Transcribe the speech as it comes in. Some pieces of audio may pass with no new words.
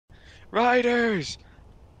Riders!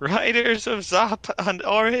 Riders of Zap and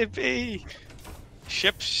RAB!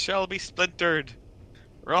 Ships shall be splintered.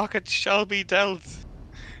 Rockets shall be dealt.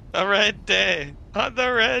 The red day and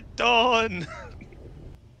the red dawn!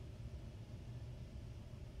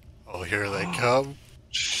 Oh, here they come.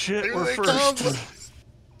 Shit, Here we're they first.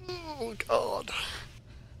 come. Oh, God.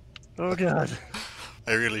 Oh god.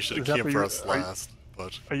 I really should have Zap, came for us last,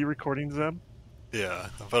 but Are you recording, Zeb? yeah,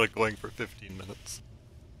 I've had it going for 15 minutes.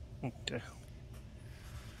 Okay.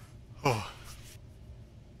 Oh.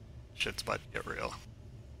 Shit's about to get real.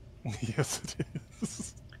 Yes, it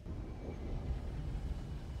is.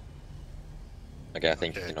 Okay, I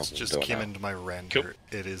think Okay, you can it's open the just door came now. into my render.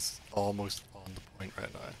 Cool. It is almost on the point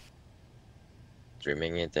right now.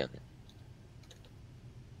 Dreaming it in.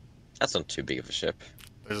 That's not too big of a ship.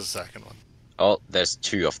 There's a second one. Oh, there's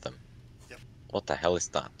two of them. Yep. What the hell is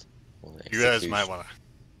that? Well, You guys might want to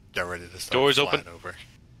get ready to start Doors flying open. over.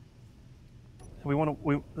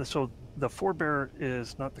 So the forebear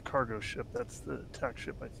is not the cargo ship. That's the attack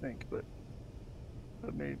ship, I think. But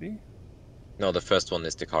maybe. No, the first one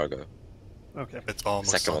is the cargo. Okay. It's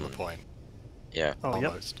almost Second on one. the point. Yeah, Oh, yep.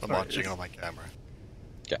 Almost. I'm Sorry, watching it's- on my camera.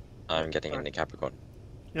 I'm getting in the Capricorn.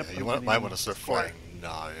 Yep, Yeah, I'm you getting might in want to start square. flying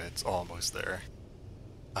now. It's almost there.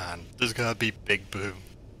 And there's gonna be big boom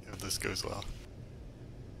if this goes well.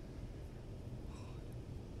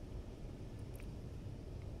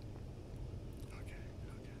 Okay.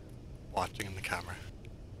 Watching in the camera.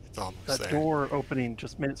 It's almost That there. door opening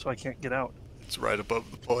just made it so I can't get out. It's right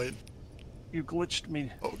above the point. You glitched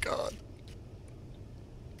me. Oh god.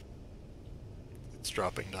 It's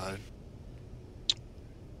dropping down.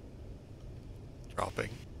 Dropping.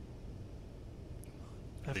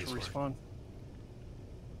 I have to Please work. respawn.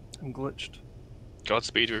 I'm glitched.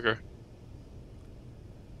 Godspeed, Ruger.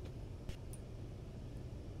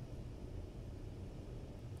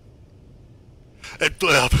 It blew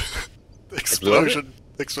up. The blew up? explosion.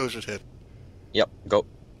 The explosion hit. Yep, go.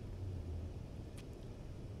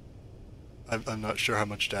 I'm not sure how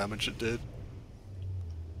much damage it did.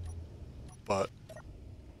 But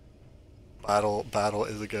battle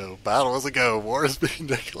is a go. Battle is a go. War is being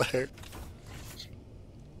declared.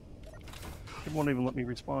 It won't even let me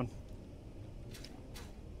respawn.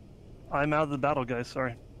 I'm out of the battle, guys.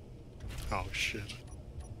 Sorry. Oh shit.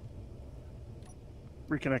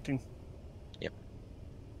 Reconnecting.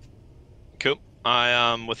 Cool. I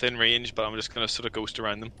am within range, but I'm just gonna sort of ghost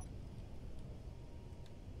around them.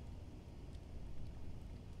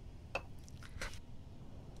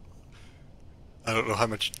 I don't know how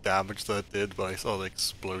much damage that did, but I saw the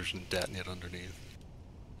explosion detonate underneath.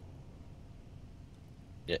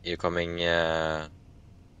 Yeah, you're coming, I'm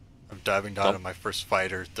diving down Don't- on my first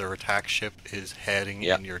fighter. Their attack ship is heading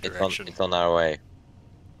yeah, in your it's on, direction. it's on our way.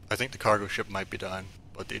 I think the cargo ship might be down,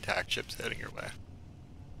 but the attack ship's heading your way.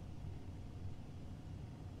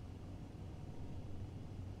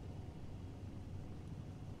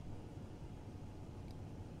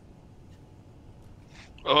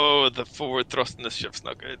 Oh, the forward thrust in this ship's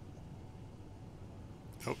not good.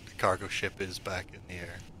 Oh, the cargo ship is back in the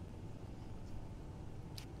air.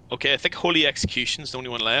 Okay, I think Holy Execution's the only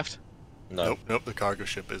one left. No. Nope, nope, the cargo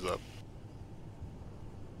ship is up.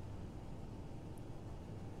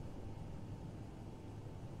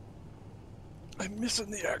 I'm missing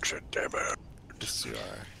the action, damn it. Yes, you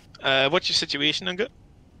are. What's your situation, Ungut?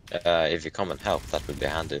 If you come and help, that would be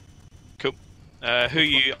handy. Cool. Are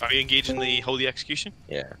you engaging the Holy Execution?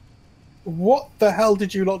 Yeah. What the hell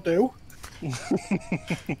did you not do?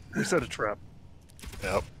 We set a trap.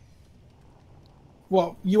 Yep.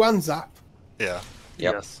 What, you and Zap? Yeah.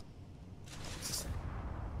 Yep. Yes.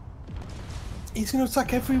 He's going to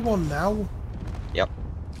attack everyone now. Yep.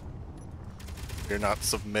 You're not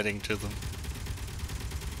submitting to them.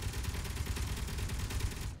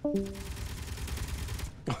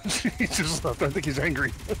 He just left. I think he's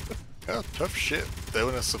angry. Oh, tough shit. They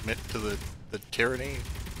want to submit to the tyranny.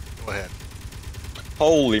 Go ahead.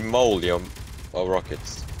 Holy moly of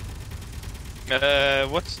rockets.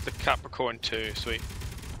 What's the Capricorn 2? Sweet.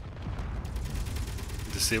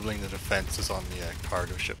 Disabling the defenses on the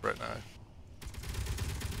cargo ship right now.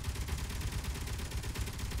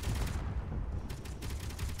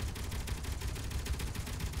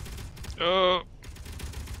 Oh.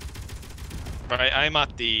 Right, I'm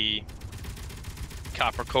at the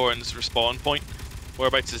Capricorn's respawn point.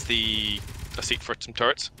 Whereabouts is a seat for some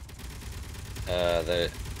turrets?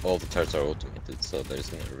 All the turrets are automated, so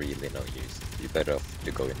there's really no use. You're better off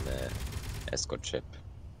to go in the escort ship.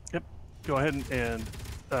 Yep. Go ahead and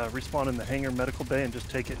respawn in the hangar medical bay and just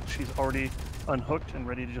take it. She's already unhooked and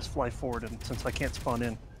ready to just fly forward. And since I can't spawn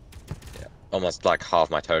in, almost like half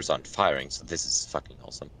my turrets aren't firing, so this is fucking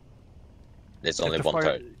awesome. There's You have only to one fire.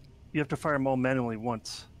 turret. You have to fire them all manually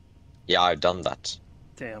once. Yeah, I've done that.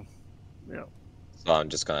 Damn. Yeah. So I'm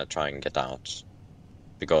just gonna try and get out.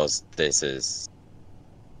 Because this is...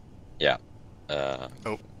 Yeah.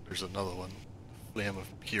 Oh, there's another one. Flame of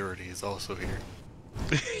Purity is also here.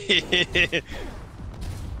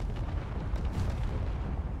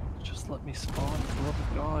 Just let me spawn, for the love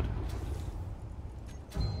of God.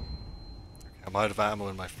 I'm out of ammo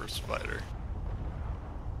in my first fighter.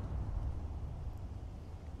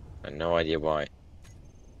 I have no idea why.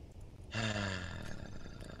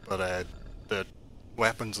 But the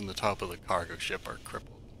weapons on the top of the cargo ship are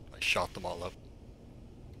crippled. I shot them all up.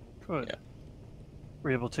 Good. Yeah.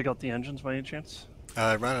 Were you able to take out the engines by any chance?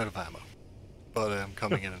 I ran out of ammo. But I'm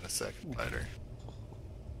coming in a second fighter.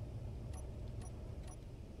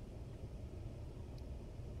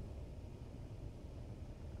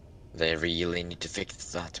 They really need to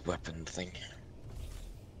fix that weapon thing.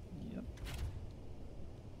 Yep.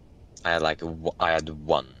 I had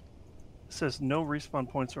one. It says no respawn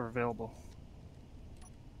points are available.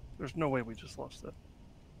 There's no way we just lost that.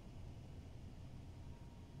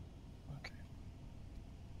 Okay.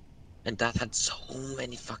 And that had so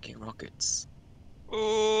many fucking rockets.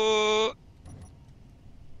 Oh,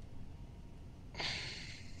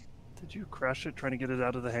 Did you crash it trying to get it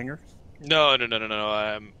out of the hangar? no.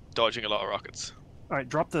 I'm dodging a lot of rockets. All right,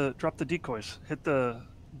 drop the decoys. Hit the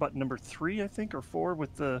button number 3, I think, or 4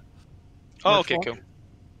 with the. Oh, merge okay, lock. cool.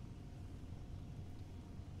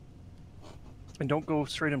 And don't go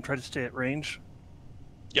straight and try to stay at range.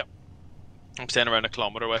 I'm staying around a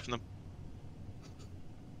kilometer away from them.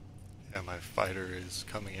 Yeah, my fighter is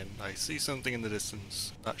coming in. I see something in the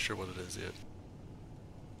distance. Not sure what it is yet.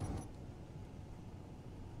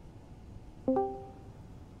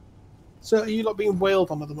 So are you not being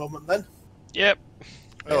wailed on at the moment then? Yep.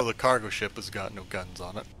 Oh, the cargo ship has got no guns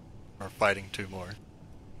on it. We're fighting 2 more.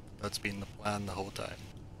 That's been the plan the whole time.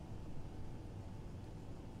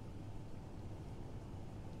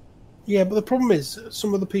 Yeah, but the problem is,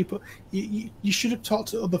 some of the people... You should have talked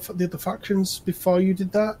to the other factions before you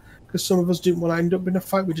did that, because some of us didn't want to end up in a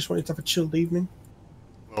fight, we just wanted to have a chilled evening.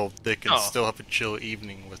 Well, they can Oh. still have a chill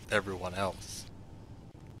evening with everyone else.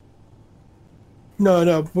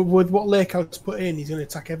 No, but with what Lakehouse put in, he's going to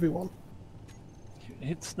attack everyone.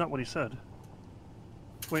 It's not what he said.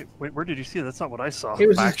 Wait, where did you see it? That's not what I saw. It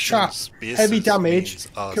was a trap. Factions Heavy basis damage, means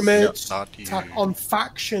us, commits, not you. attack on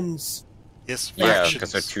factions. Yes, Yeah, factions.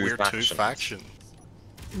 because they're 2 We're factions. 2 factions.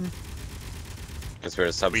 Because we're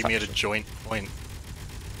a sub We made a joint point.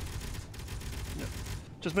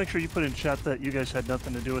 Just make sure you put in chat that you guys had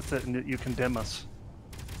nothing to do with it and that you condemn us.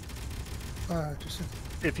 Just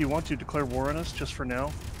If you want to declare war on us, just for now,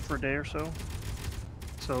 for a day or so,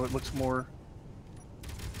 so it looks more.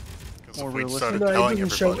 Because More if we realistic. started no, telling it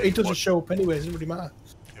doesn't show. everybody It doesn't what- show up anyway. It doesn't really matter.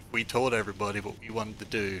 if we told everybody what we wanted to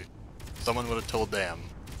do, someone would have told them,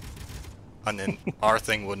 and then our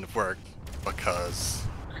thing wouldn't have worked because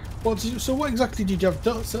So what exactly did you have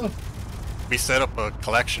done? So we set up a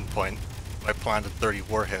collection point. I planted 30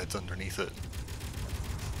 warheads underneath it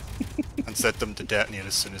and set them to detonate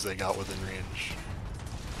as soon as they got within range.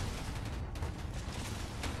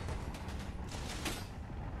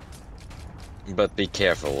 But be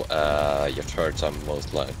careful, your turrets are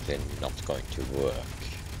most likely not going to work.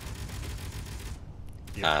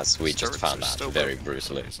 Yeah, As we just turrets found are out still very broken for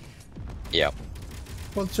some brutally. reason. Yeah.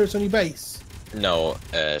 well, so it's on your base. No,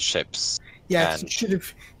 ships. Yeah, And-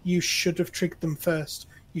 you should have triggered them first.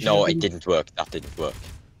 You should No, have it been- didn't work. That didn't work.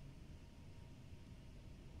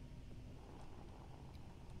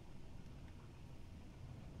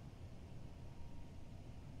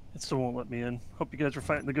 It still won't let me in. Hope you guys are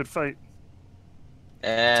fighting the good fight. Not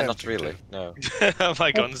Tempting really. to. No,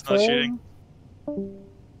 My gun's not shooting.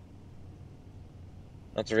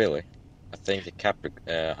 not really. I think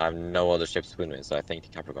the I have no other ships with me, so I think the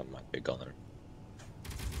Capricorn might be gunner.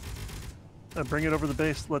 Bring it over the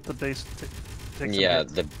base. Let the base take some Yeah,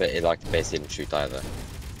 hits. the base didn't shoot either.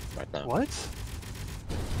 Right now. What?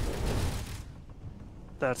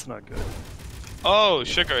 That's not good. Oh,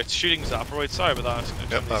 sugar, it's shooting Zaporoid. Sorry about that. I was gonna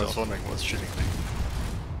turn Yep, I these was off. wondering what's shooting me.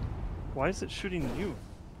 Why is it shooting you?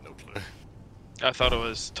 No clue. I thought it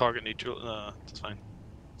was target neutral. No, that's fine.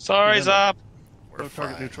 Sorry, Yeah, no. Zap. We're No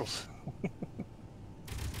target fine. neutrals.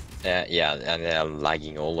 Yeah, and they're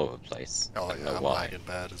lagging all over the place. Oh I don't yeah, know I'm why. lagging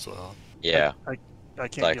bad as well. Yeah, I so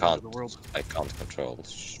can't I get can't. into the world. I can't control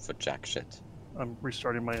for jack shit. I'm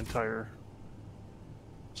restarting my entire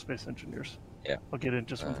space engineers. Yeah. I'll get in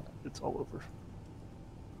just when it's all over.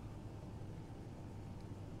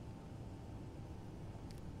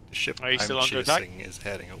 The ship Are you I'm still under attack? chasing is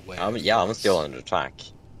heading away. Yeah, I'm from still us. under attack.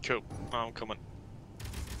 Cool. I'm coming.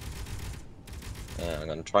 I'm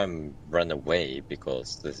gonna try and run away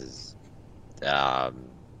because this is I'm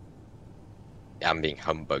being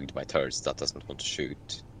humbugged by turrets that doesn't want to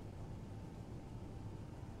shoot.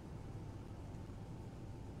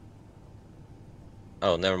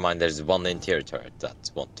 Oh, never mind. There's one interior turret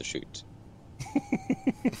that wants to shoot.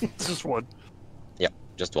 Just one. Yep,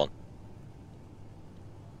 just one.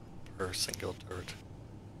 Per single turret.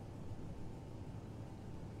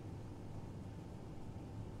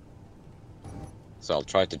 So I'll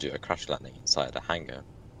try to do a crash landing inside a hangar.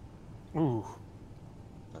 Ooh.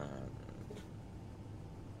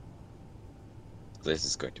 This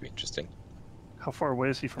is going to be interesting. How far away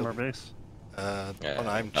is he from our base? The one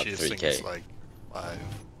I'm about chasing 3K. is like 5.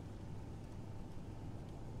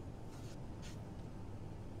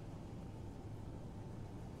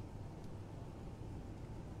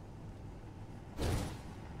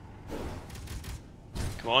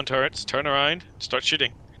 Come on, turrets. Turn around. Start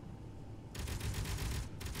shooting.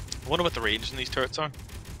 I wonder what the range in these turrets are.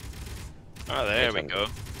 Ah, there we 800. go. It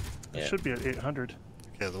Yeah. should be at 800.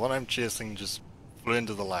 Okay, the one I'm chasing just flew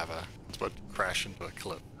into the lava. It's about to crash into a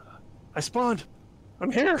cliff. I spawned!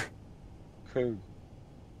 I'm here! Cool.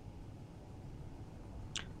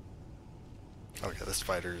 Okay, this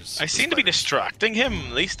fighter's... I this seem to be fighter's- distracting him.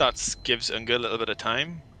 At least that gives Unga a little bit of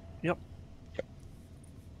time.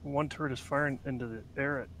 One turret is firing into the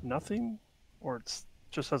air at nothing, or it's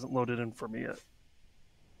just hasn't loaded in for me yet.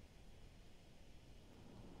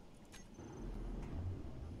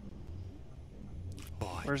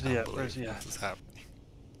 Oh, I Where's he can't at? believe Where's he at? This is happening.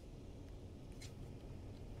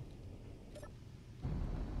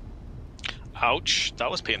 Ouch.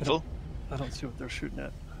 That was painful. I don't see what they're shooting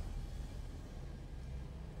at.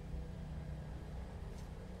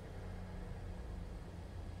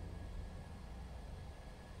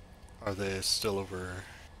 Are they still over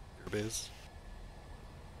your base?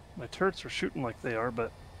 My turrets are shooting like they are,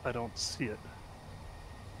 but I don't see it.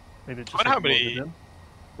 Maybe it just Wonder how hasn't loaded many- in.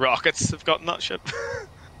 Rockets have gotten that ship.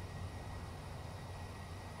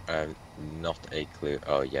 Not a clue.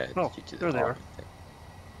 Oh yeah, it's Oh, due to the there they arm are. thing.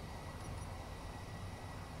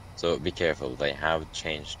 So be careful. They have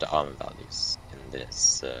changed the armor values in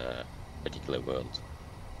this particular world.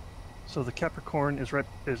 So the Capricorn is right.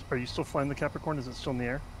 Are you still flying the Capricorn? Is it still in the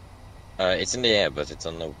air? It's in the air, but it's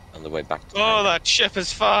on the way back to the Oh, hangar. that ship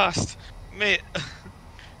is fast. Mate.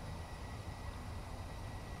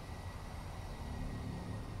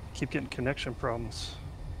 Keep getting connection problems.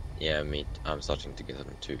 Yeah, I'm starting to get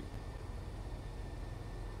them too.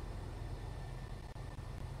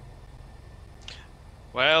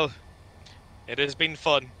 Well, it has been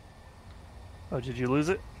fun. Oh, did you lose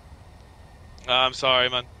it? I'm sorry,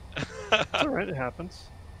 man. It's all right. It happens.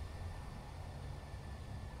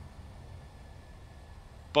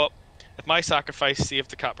 But at my sacrifice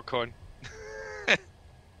saved the Capricorn.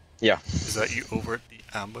 Yeah. Is that you over at the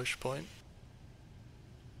ambush point?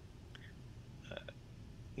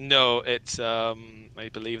 No, it's I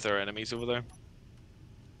believe there are enemies over there.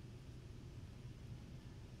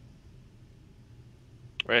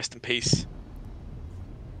 Rest in peace.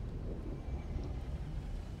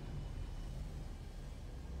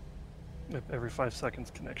 Every 5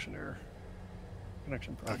 seconds, connection error.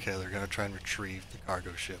 Connection problem. Okay, they're gonna try and retrieve the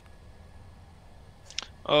cargo ship.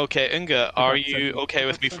 Okay, Inga, are About you second- okay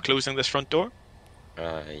with me for closing this front door?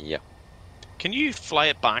 Yeah. Can you fly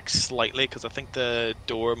it back slightly? Because I think the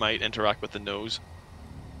door might interact with the nose.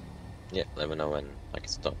 Yeah. Let me know when I can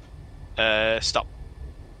stop. Stop.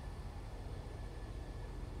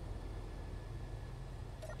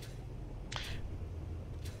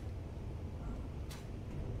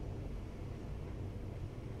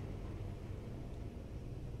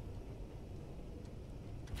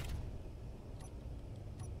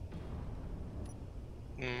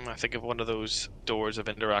 I think if one of those doors have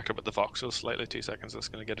interacted with the voxel slightly, 2 seconds, that's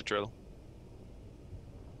going to get a drill.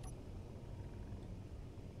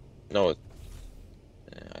 No,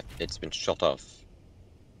 it's been shut off.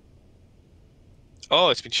 Oh,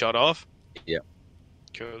 it's been shut off? Yeah.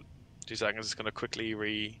 Cool. 2 seconds, it's going to quickly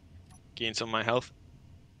regain some of my health.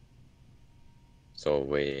 So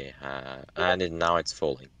now it's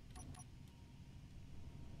falling.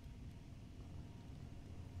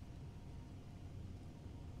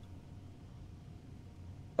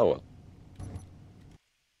 Oh well.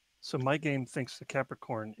 So my game thinks the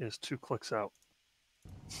Capricorn is 2 clicks out.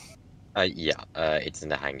 Yeah. It's in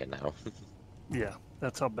the hangar now. Yeah,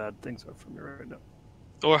 that's how bad things are for me right now.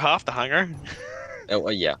 Or half the hangar. Oh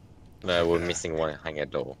yeah. We're Yeah. missing one hangar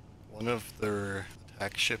door. One of their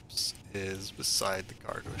attack ships is beside the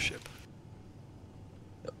cargo ship.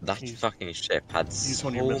 That Use- fucking ship had use so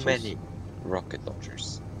one of your missiles. many rocket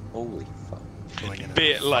launchers. Holy fuck. Going in and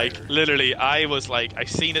Bit like fire. literally, I was like, I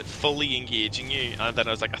seen it fully engaging you, and then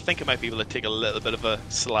I was like, I think I might be able to take a little bit of a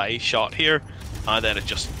sly shot here, and then it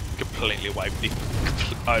just completely wiped me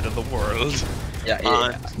out of the world. Yeah,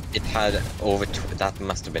 And it had over. That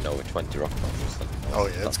must have been over 20 rocket launchers. Oh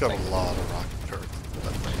yeah, it's got a something. lot of rocket turrets.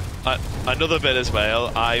 That thing. another bit as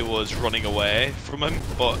well. I was running away from him,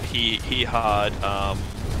 but he had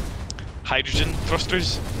hydrogen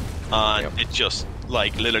thrusters, and Yep. it just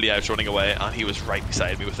like literally I was running away, and he was right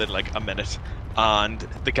beside me within like a minute, and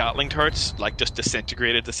the Gatling turrets like just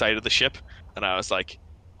disintegrated the side of the ship, and I was like,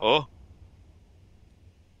 oh,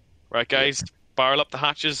 right guys, barrel up the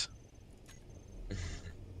hatches.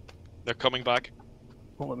 They're coming back.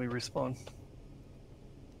 Won't let me respawn.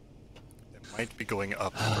 It might be going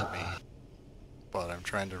up for me, but I'm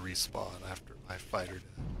trying to respawn after my fighter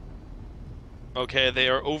dead. Okay, they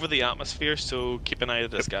are over the atmosphere, so keep an eye on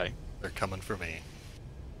this guy. They're coming for me.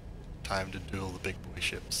 Time to duel the big boy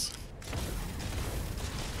ships.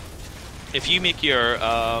 If you make your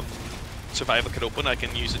survival kit open, I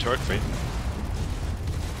can use the turret for you.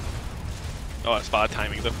 Oh, it's bad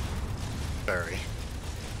timing though. Very.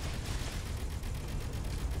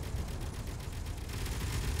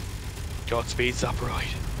 Godspeed,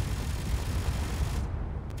 Zaporite.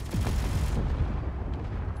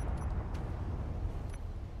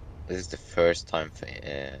 This is the first time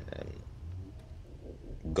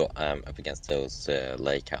got up against those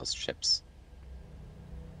lake house ships.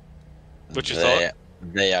 What you they, thought?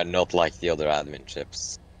 They are not like the other admin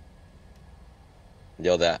ships. The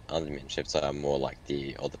other admin ships are more like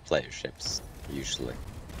the other player ships, usually.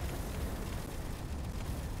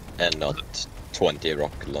 And not 20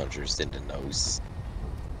 rocket launchers in the nose.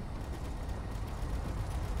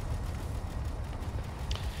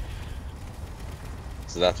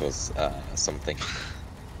 So that was something.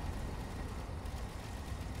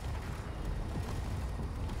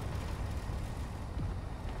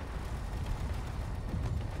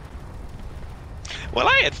 Well,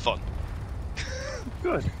 I had fun.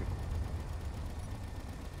 Good.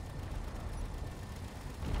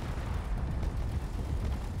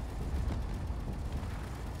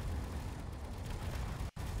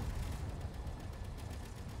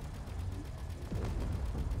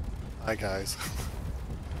 Hi guys.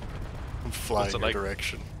 I'm flying it your like?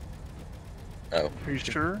 direction. Oh, Are you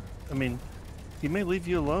sure? I mean, he may leave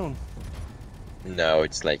you alone. no,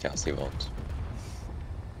 it's Lake House he won't.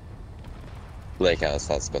 Lake House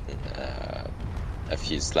has gotten a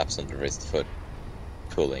few slaps on the wrist for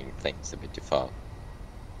pulling things a bit too far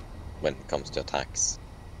when it comes to attacks.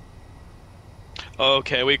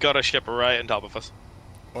 Okay, we got a ship right on top of us.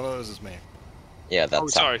 One of those is me. Yeah, that's Oh,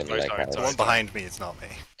 sorry, happened. sorry, Lake sorry, House. The one behind me is not me.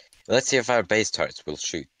 Let's see if our base turrets will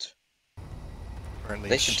shoot. Apparently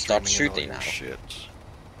They it's should start streaming in all shooting your now. Shit.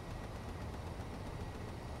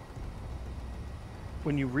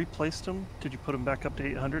 When you replaced him, did you put him back up to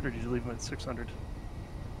 800 or did you leave him at 600?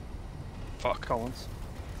 Fuck. Collins.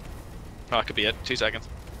 Oh, that could be it. 2 seconds.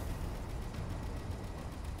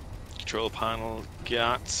 Control panel,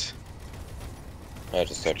 got. I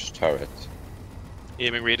just searched turret.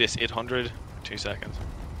 Aiming radius 800. 2 seconds.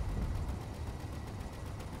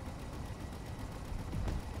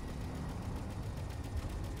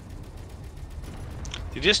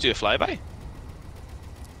 Did you just do a flyby?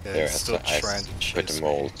 Yeah, There, it's still I trying to put chase them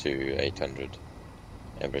all me. to 800.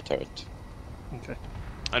 Every turret. Okay.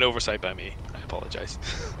 An oversight by me. I apologize.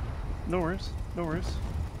 No worries. No worries.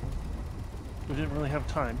 We didn't really have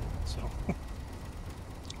time, so.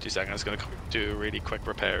 2 seconds. I was gonna do really quick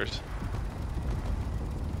repairs.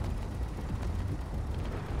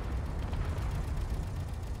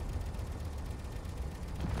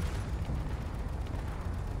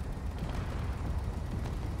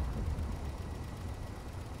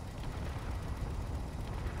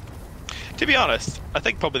 To be honest, I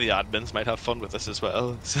think probably the admins might have fun with this as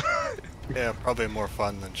well. So Yeah, probably more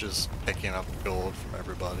fun than just picking up gold from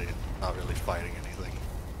everybody and not really fighting anything.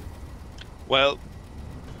 well,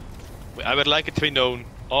 I would like it to be known,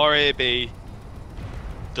 RAB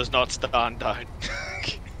does not stand down.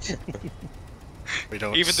 We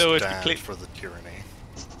don't Even though it's stand complete- for the tyranny.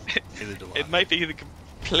 Neither do I. It might be the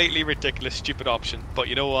completely ridiculous, stupid option, but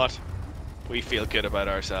you know what? We feel good about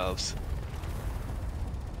ourselves.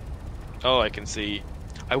 Oh, I can see.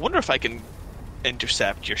 I wonder if I can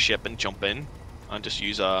intercept your ship and jump in and just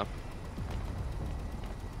use a...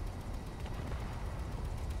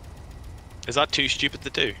 Is that too stupid to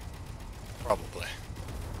do? Probably.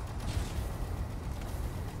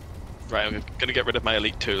 Right, I'm gonna get rid of my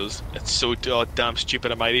elite tools. It's so damn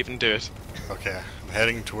stupid I might even do it. Okay, I'm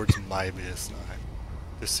heading towards my base now.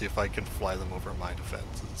 To see if I can fly them over my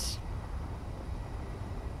defenses.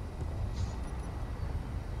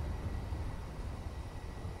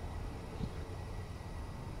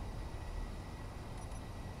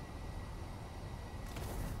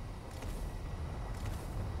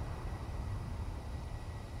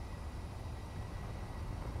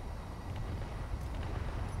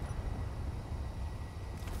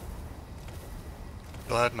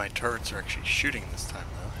 Glad my turrets are actually shooting this time,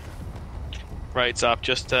 though. Right, Zap,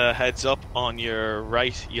 just heads up on your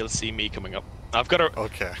right, you'll see me coming up. I've got a...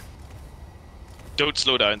 Okay. Don't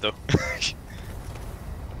slow down, though.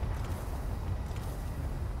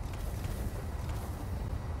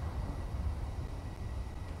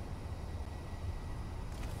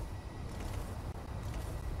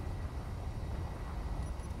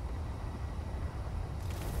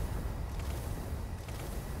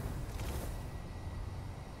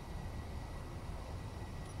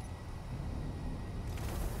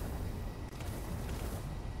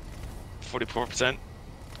 %.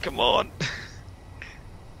 Come on.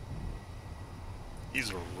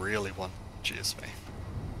 He's really one chase me.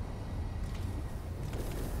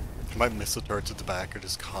 My missile turrets at the back are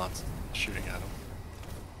just constantly shooting at him.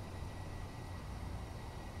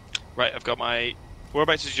 Right, I've got my...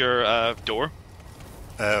 Whereabouts is your door?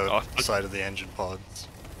 Side of the engine pods.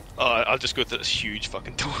 Oh, I'll just go through this huge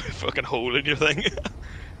fucking door, fucking hole in your thing.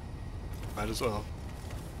 Might as well.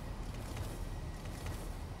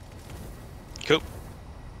 Cool.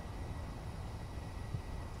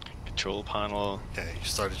 Control panel. Okay, you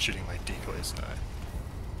started shooting my decoys now.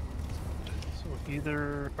 So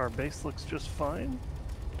either our base looks just fine,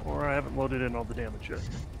 or I haven't loaded in all the damage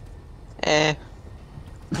yet.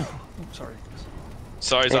 I'm sorry.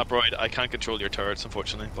 Sorry, Zaproid, I can't control your turrets,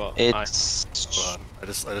 unfortunately, but It's Hold on, I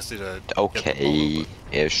just need to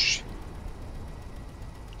okay-ish.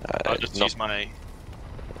 I'll just use my...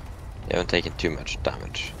 They haven't taken too much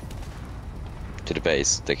damage to the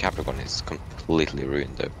base. The Capricorn is completely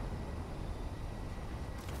ruined though.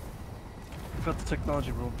 We've got the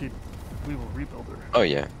technology, we will rebuild her. Oh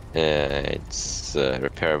yeah, it's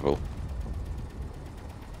repairable.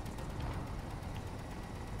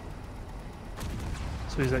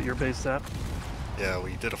 So is that your base, Zap? Yeah,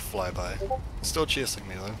 we did a flyby. Still chasing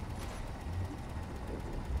me though.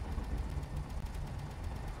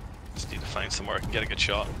 Just need to find somewhere I can get a good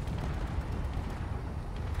shot.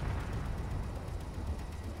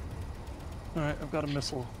 Alright, I've got a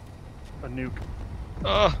missile. A nuke.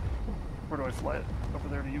 Oh! Where do I fly it? Over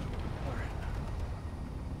there to you?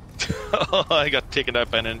 Alright. I got taken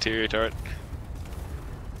out by an interior turret.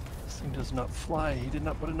 This thing does not fly. He did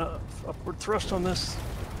not put enough upward thrust on this.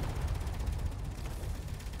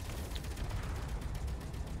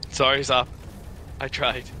 Sorry, Zap. I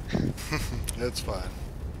tried. It's fine.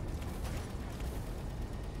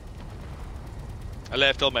 I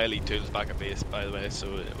left all my elite tools back at base, by the way,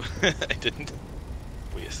 so I didn't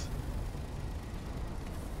waste.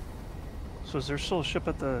 So is there still a ship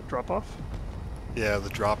at the drop-off? Yeah, the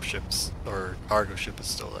drop ships, or cargo ship is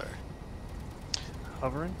still there.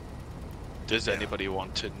 Hovering? Does Yeah. anybody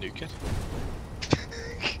want to nuke it?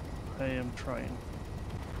 I am trying.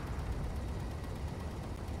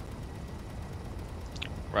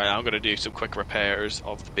 Right, I'm gonna do some quick repairs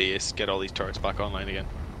of the base, get all these turrets back online again.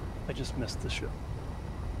 I just missed the ship.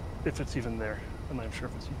 If it's even there. I'm not sure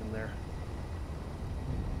if it's even there.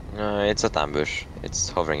 No, it's at ambush. It's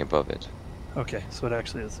hovering above it. Okay, so it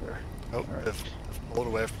actually is there. Oh, Alright. if pulled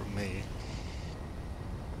away from me.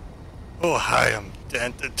 Oh, I am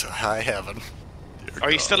dented to high heaven. Dear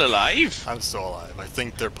Are you God. still alive? I'm still alive. I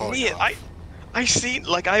think they're pulling Mate, off. I seen,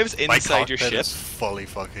 like, I was My inside your cockpit ship. is fully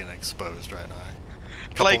fucking exposed right now.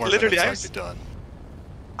 Couple Like, more literally, minutes, I'd be done.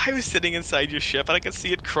 I was sitting inside your ship and I could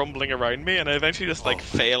see it crumbling around me, and I eventually just, like,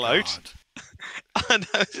 Oh, fail out. God. And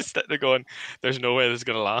I was just sitting there going, there's no way this is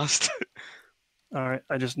gonna last. Alright,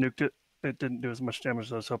 I just nuked it. It didn't do as much damage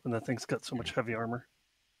as I was hoping. That thing's got so much heavy armor.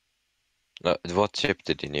 No, what ship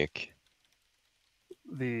did you nuke?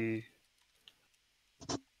 The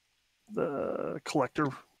collector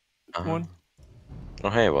one. Oh,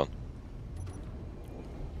 hey, one.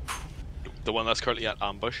 The one that's currently at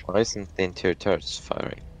ambush. Why isn't the interior turrets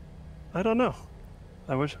firing? I don't know.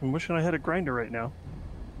 I'm wishing I had a grinder right now.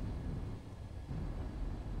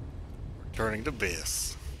 Returning to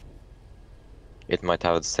base. It might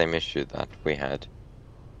have the same issue that we had. Do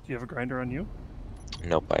you have a grinder on you?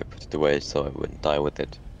 Nope, I put it away so I wouldn't die with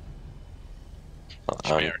it.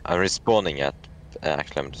 Sure. I'm respawning at.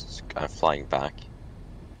 Actually, I'm flying back.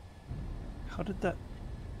 How did that?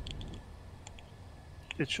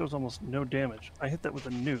 it shows almost no damage. I hit that with a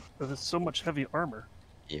nuke. But there's so much heavy armor.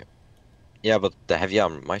 Yeah, but the heavy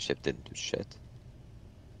armor on my ship didn't do shit.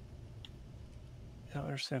 Yeah, I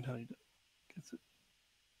understand how he gets it.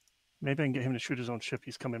 Maybe I can get him to shoot his own ship.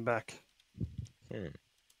 He's coming back. Hmm.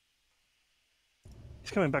 He's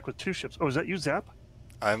coming back with 2 ships. Oh, is that you, Zap?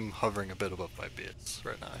 I'm hovering a bit above my base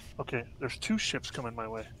right now. Okay, there's 2 ships coming my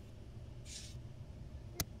way.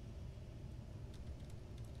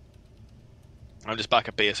 I'm just back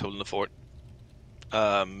at base holding the fort.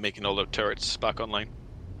 Making all the turrets back online.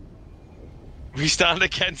 We stand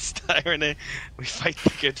against tyranny. We fight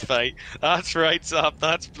the good fight. That's right, Zop.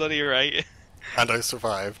 That's bloody right. And I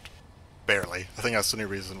survived. Barely. I think that's the only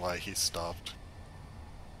reason why he stopped.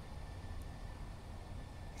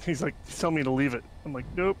 He's like, tell me to leave it. I'm like,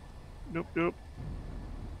 nope, nope, nope.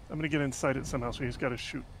 I'm gonna get inside it somehow, so he's got to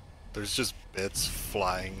shoot. There's just bits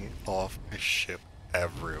flying off my ship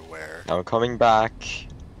everywhere. I'm coming back.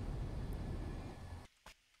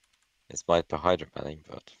 It might be hydroplaning,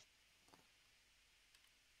 but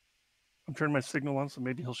I'm turning my signal on, so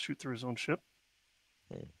maybe he'll shoot through his own ship.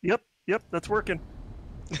 Hmm. Yep, that's working.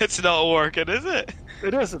 It's not working, is it?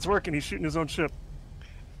 It is, it's working. He's shooting his own ship.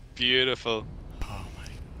 Beautiful. Oh my.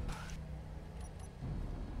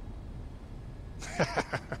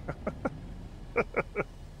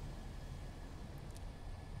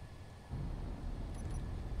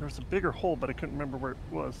 There was a bigger hole, but I couldn't remember where it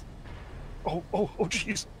was. Oh,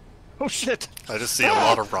 jeez. Oh, shit. I just see a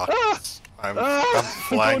lot of rockets. I'm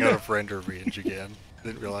flying going out of render range again.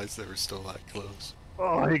 Didn't realize they were still that close.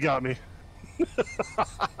 Oh, he got me.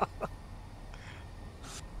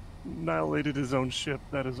 Annihilated his own ship.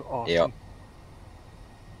 That is awesome. Yep.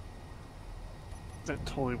 That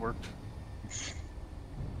totally worked.